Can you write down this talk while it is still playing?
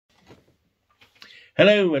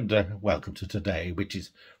Hello and welcome to today, which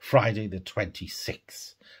is Friday the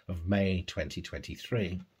 26th of May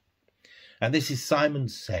 2023. And this is Simon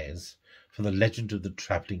Says for the Legend of the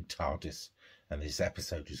Traveling TARDIS, and this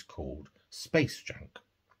episode is called Space Junk.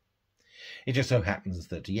 It just so happens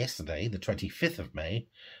that yesterday, the 25th of May,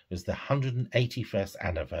 was the 181st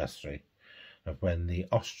anniversary of when the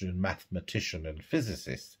Austrian mathematician and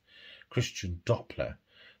physicist Christian Doppler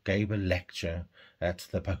gave a lecture at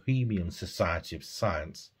the Bohemian Society of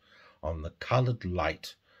Science on the coloured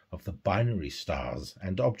light of the binary stars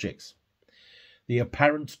and objects, the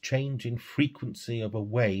apparent change in frequency of a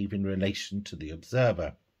wave in relation to the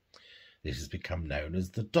observer. This has become known as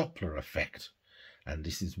the Doppler effect, and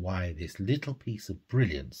this is why this little piece of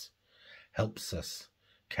brilliance helps us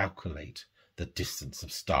calculate the distance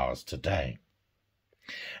of stars today.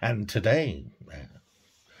 And today,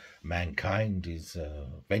 mankind is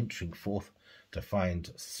venturing forth to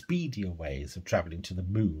find speedier ways of travelling to the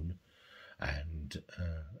moon and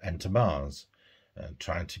to Mars,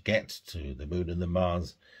 trying to get to the moon and the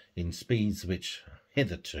Mars in speeds which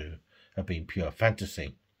hitherto have been pure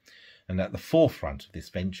fantasy. And at the forefront of this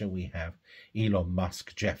venture we have Elon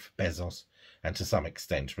Musk, Jeff Bezos, and to some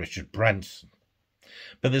extent Richard Branson.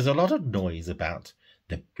 But there's a lot of noise about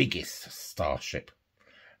the biggest starship,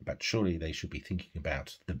 but surely they should be thinking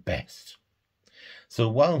about the best. So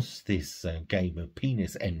whilst this game of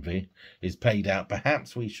penis envy is played out,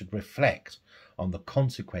 perhaps we should reflect on the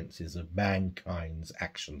consequences of mankind's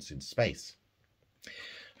actions in space.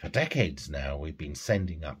 For decades now we've been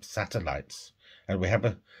sending up satellites, and we have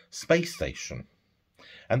a space station.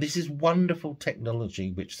 And this is wonderful technology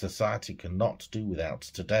which society cannot do without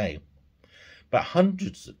today. But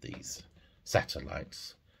hundreds of these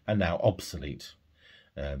satellites are now obsolete.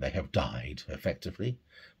 They have died, effectively,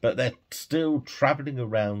 but they're still travelling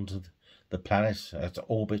around the planet at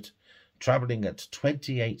orbit, travelling at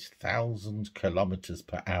 28,000 kilometres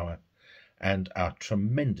per hour, and are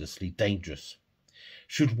tremendously dangerous.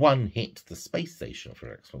 Should one hit the space station,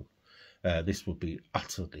 for example, this would be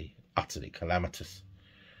utterly calamitous.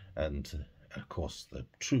 And, of course, the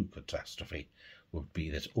true catastrophe would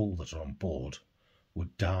be that all that are on board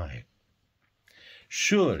would die.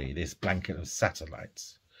 Surely this blanket of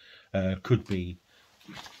satellites could be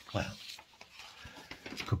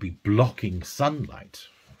blocking sunlight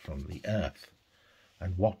from the Earth.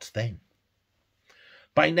 And what then?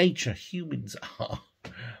 By nature, humans are,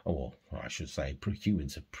 or I should say,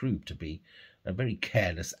 humans have proved to be a very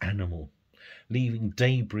careless animal, leaving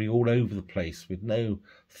debris all over the place with no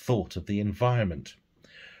thought of the environment.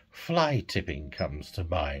 Fly tipping comes to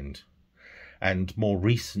mind. And more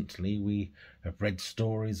recently, we have read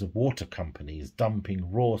stories of water companies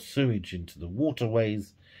dumping raw sewage into the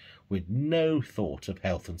waterways with no thought of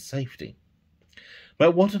health and safety.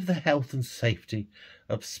 But what of the health and safety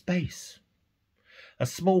of space? A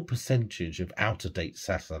small percentage of out-of-date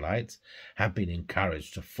satellites have been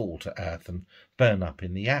encouraged to fall to Earth and burn up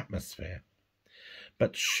in the atmosphere.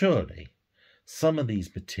 But surely some of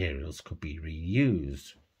these materials could be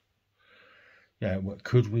reused.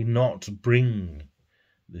 Could we not bring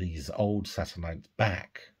these old satellites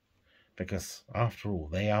back? Because, after all,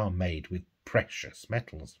 they are made with precious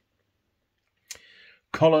metals.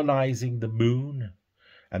 Colonizing the moon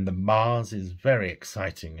and the Mars is very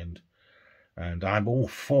exciting, and I'm all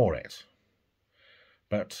for it.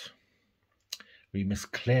 But we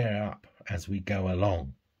must clear up as we go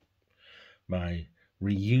along by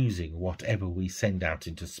reusing whatever we send out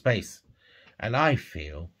into space. And I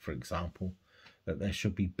feel, for example, that there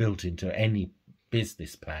should be built into any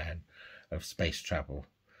business plan of space travel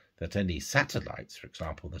that any satellites, for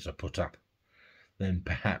example, that are put up, then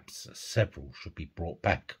perhaps several should be brought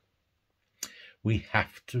back. We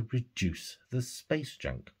have to reduce the space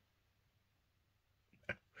junk.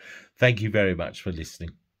 Thank you very much for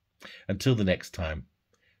listening. Until the next time,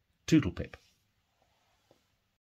 toodle pip.